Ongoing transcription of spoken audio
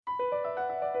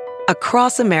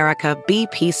Across America,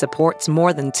 BP supports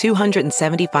more than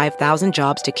 275,000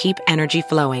 jobs to keep energy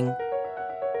flowing.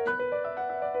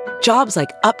 Jobs like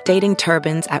updating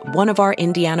turbines at one of our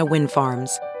Indiana wind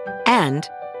farms and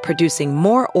producing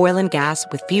more oil and gas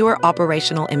with fewer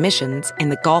operational emissions in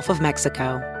the Gulf of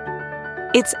Mexico.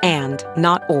 It's and,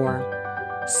 not or.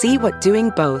 See what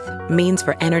doing both means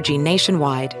for energy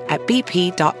nationwide at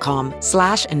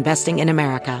bp.com/investing in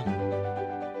America.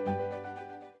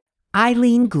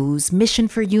 Eileen Gu's Mission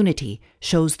for Unity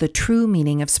shows the true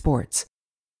meaning of sports.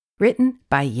 Written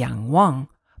by Yang Wang,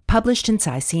 published in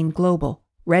Caixin Global.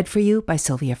 Read for you by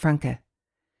Sylvia Franke.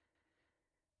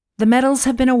 The medals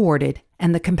have been awarded,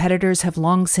 and the competitors have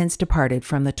long since departed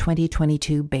from the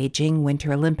 2022 Beijing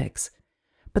Winter Olympics.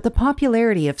 But the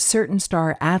popularity of certain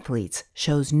star athletes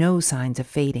shows no signs of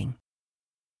fading.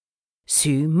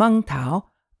 Xu Mengtao,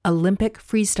 Olympic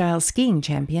freestyle skiing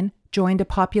champion, joined a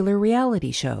popular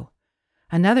reality show.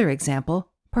 Another example,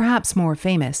 perhaps more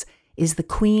famous, is the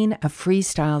queen of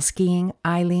freestyle skiing,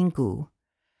 Eileen Gu.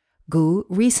 Gu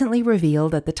recently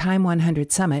revealed at the Time 100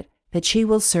 Summit that she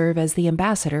will serve as the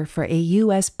ambassador for a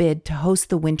U.S. bid to host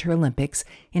the Winter Olympics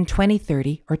in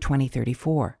 2030 or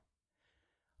 2034.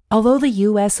 Although the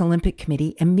U.S. Olympic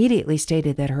Committee immediately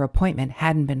stated that her appointment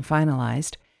hadn't been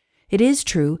finalized, it is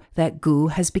true that Gu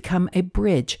has become a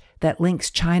bridge that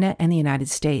links China and the United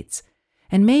States,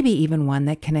 and maybe even one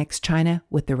that connects China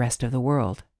with the rest of the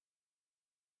world.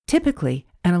 Typically,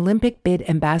 an Olympic bid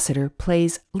ambassador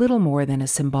plays little more than a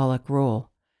symbolic role.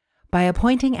 By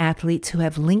appointing athletes who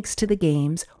have links to the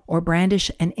Games or brandish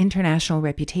an international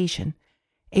reputation,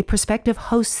 a prospective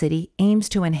host city aims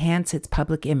to enhance its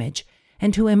public image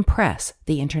and to impress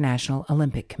the International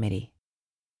Olympic Committee.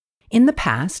 In the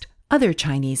past, other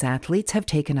Chinese athletes have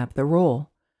taken up the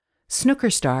role. Snooker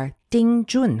star Ding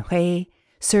Junhui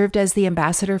served as the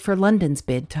ambassador for London's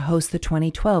bid to host the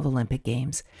 2012 Olympic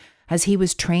Games, as he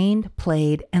was trained,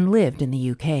 played, and lived in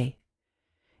the UK.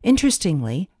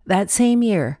 Interestingly, that same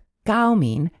year, Gao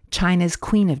Min, China's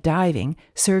queen of diving,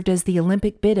 served as the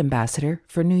Olympic bid ambassador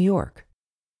for New York.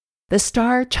 The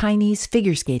star Chinese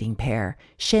figure skating pair,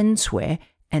 Shen Cui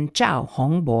and Zhao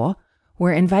Hongbo,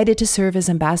 were invited to serve as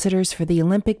ambassadors for the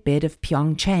Olympic bid of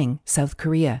Pyeongchang, South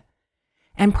Korea.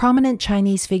 And prominent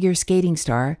Chinese figure skating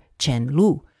star Chen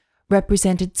Lu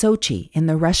represented Sochi in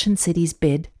the Russian city's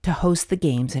bid to host the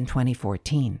Games in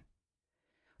 2014.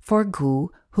 For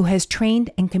Gu, who has trained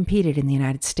and competed in the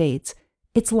United States,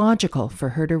 it's logical for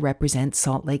her to represent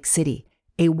Salt Lake City,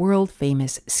 a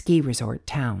world-famous ski resort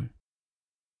town.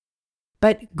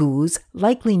 But Gu's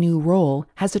likely new role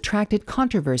has attracted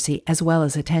controversy as well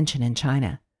as attention in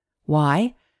China.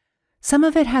 Why? Some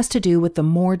of it has to do with the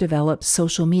more developed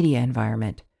social media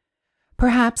environment.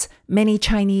 Perhaps many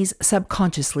Chinese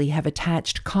subconsciously have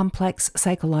attached complex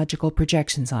psychological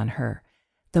projections on her,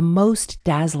 the most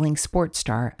dazzling sports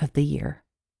star of the year.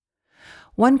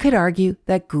 One could argue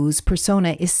that Gu's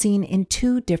persona is seen in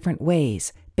two different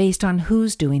ways, based on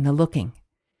who's doing the looking.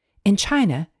 In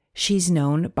China, she's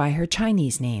known by her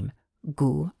Chinese name,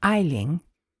 Gu Eiling.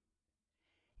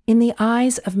 In the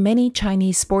eyes of many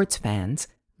Chinese sports fans,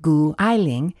 Gu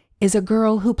Eiling is a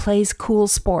girl who plays cool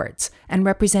sports and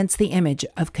represents the image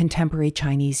of contemporary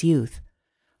Chinese youth.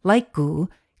 Like Gu,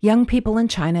 young people in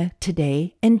China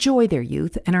today enjoy their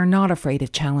youth and are not afraid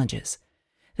of challenges.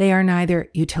 They are neither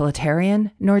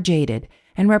utilitarian nor jaded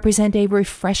and represent a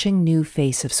refreshing new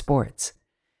face of sports.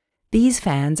 These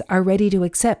fans are ready to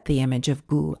accept the image of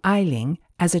Gu Eiling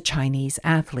as a Chinese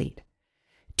athlete.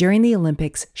 During the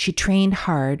Olympics, she trained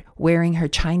hard wearing her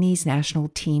Chinese national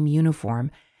team uniform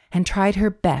and tried her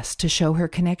best to show her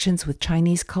connections with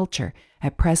Chinese culture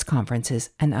at press conferences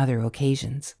and other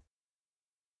occasions.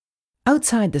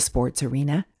 Outside the sports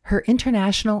arena, her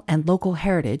international and local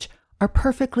heritage are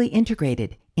perfectly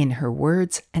integrated in her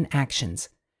words and actions.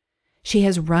 She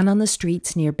has run on the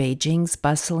streets near Beijing's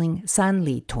bustling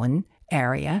Sanlitun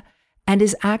area and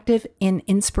is active in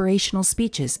inspirational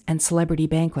speeches and celebrity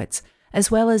banquets, as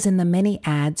well as in the many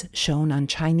ads shown on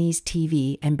Chinese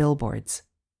TV and billboards.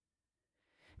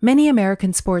 Many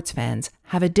American sports fans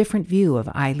have a different view of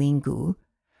Eileen Gu.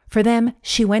 For them,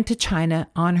 she went to China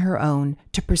on her own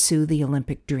to pursue the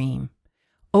Olympic dream,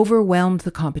 overwhelmed the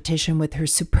competition with her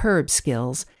superb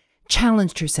skills,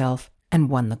 challenged herself, and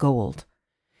won the gold.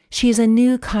 She is a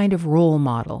new kind of role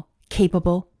model,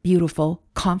 capable, beautiful,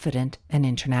 confident, and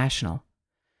international.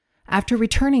 After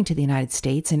returning to the United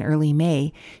States in early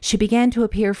May, she began to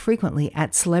appear frequently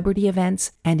at celebrity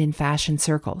events and in fashion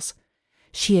circles.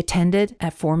 She attended a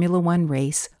Formula One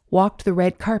race, walked the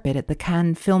red carpet at the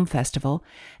Cannes Film Festival,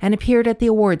 and appeared at the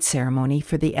awards ceremony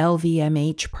for the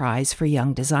LVMH Prize for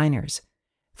Young Designers.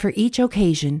 For each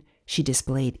occasion, she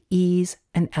displayed ease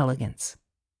and elegance.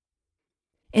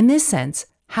 In this sense,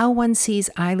 how one sees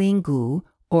Eileen Gu,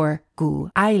 or Gu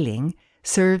Eiling,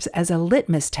 serves as a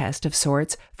litmus test of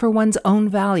sorts for one's own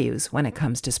values when it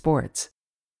comes to sports.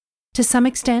 To some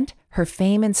extent, her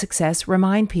fame and success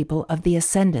remind people of the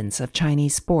ascendance of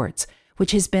Chinese sports,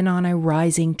 which has been on a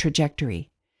rising trajectory.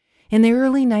 In the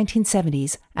early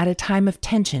 1970s, at a time of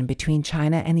tension between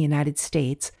China and the United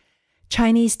States,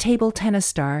 Chinese table tennis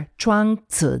star Zhuang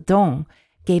Zidong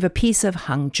gave a piece of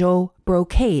Hangzhou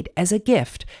brocade as a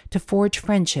gift to forge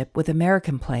friendship with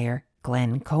American player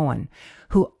Glenn Cohen,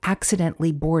 who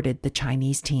accidentally boarded the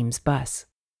Chinese team's bus.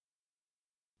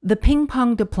 The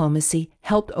ping-pong diplomacy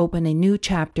helped open a new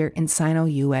chapter in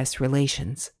Sino-U.S.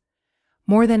 relations.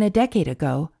 More than a decade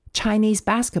ago, Chinese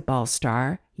basketball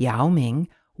star Yao Ming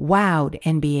wowed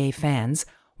NBA fans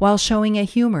while showing a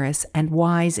humorous and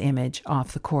wise image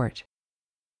off the court.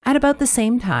 At about the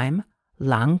same time,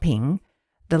 Lang Ping,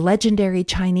 the legendary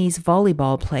Chinese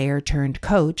volleyball player turned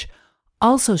coach,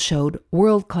 also showed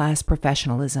world-class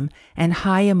professionalism and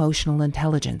high emotional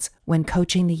intelligence when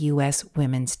coaching the U.S.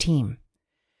 women's team.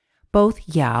 Both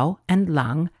Yao and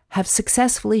Lang have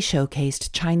successfully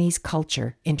showcased Chinese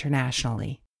culture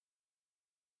internationally.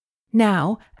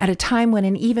 Now, at a time when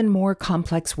an even more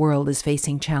complex world is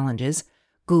facing challenges,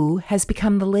 Gu has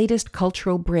become the latest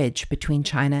cultural bridge between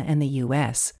China and the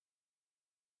U.S.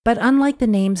 But unlike the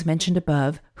names mentioned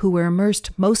above, who were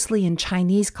immersed mostly in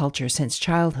Chinese culture since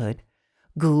childhood,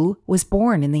 Gu was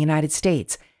born in the United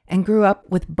States and grew up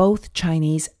with both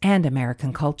Chinese and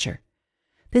American culture.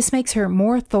 This makes her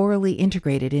more thoroughly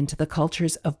integrated into the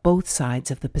cultures of both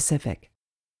sides of the Pacific.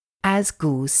 As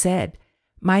Gu said,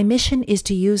 "My mission is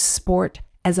to use sport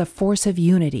as a force of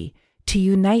unity, to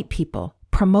unite people,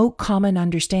 promote common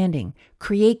understanding,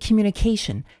 create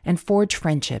communication, and forge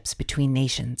friendships between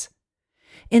nations."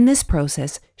 In this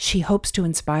process, she hopes to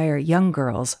inspire young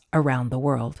girls around the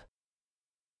world.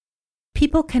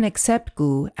 People can accept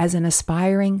Gu as an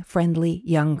aspiring, friendly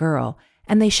young girl,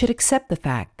 and they should accept the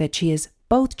fact that she is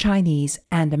both Chinese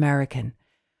and American.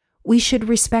 We should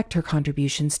respect her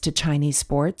contributions to Chinese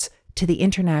sports, to the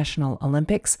International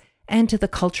Olympics, and to the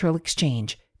cultural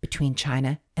exchange between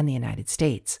China and the United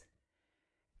States.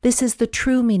 This is the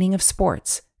true meaning of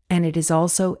sports, and it is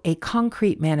also a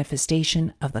concrete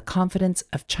manifestation of the confidence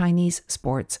of Chinese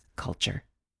sports culture.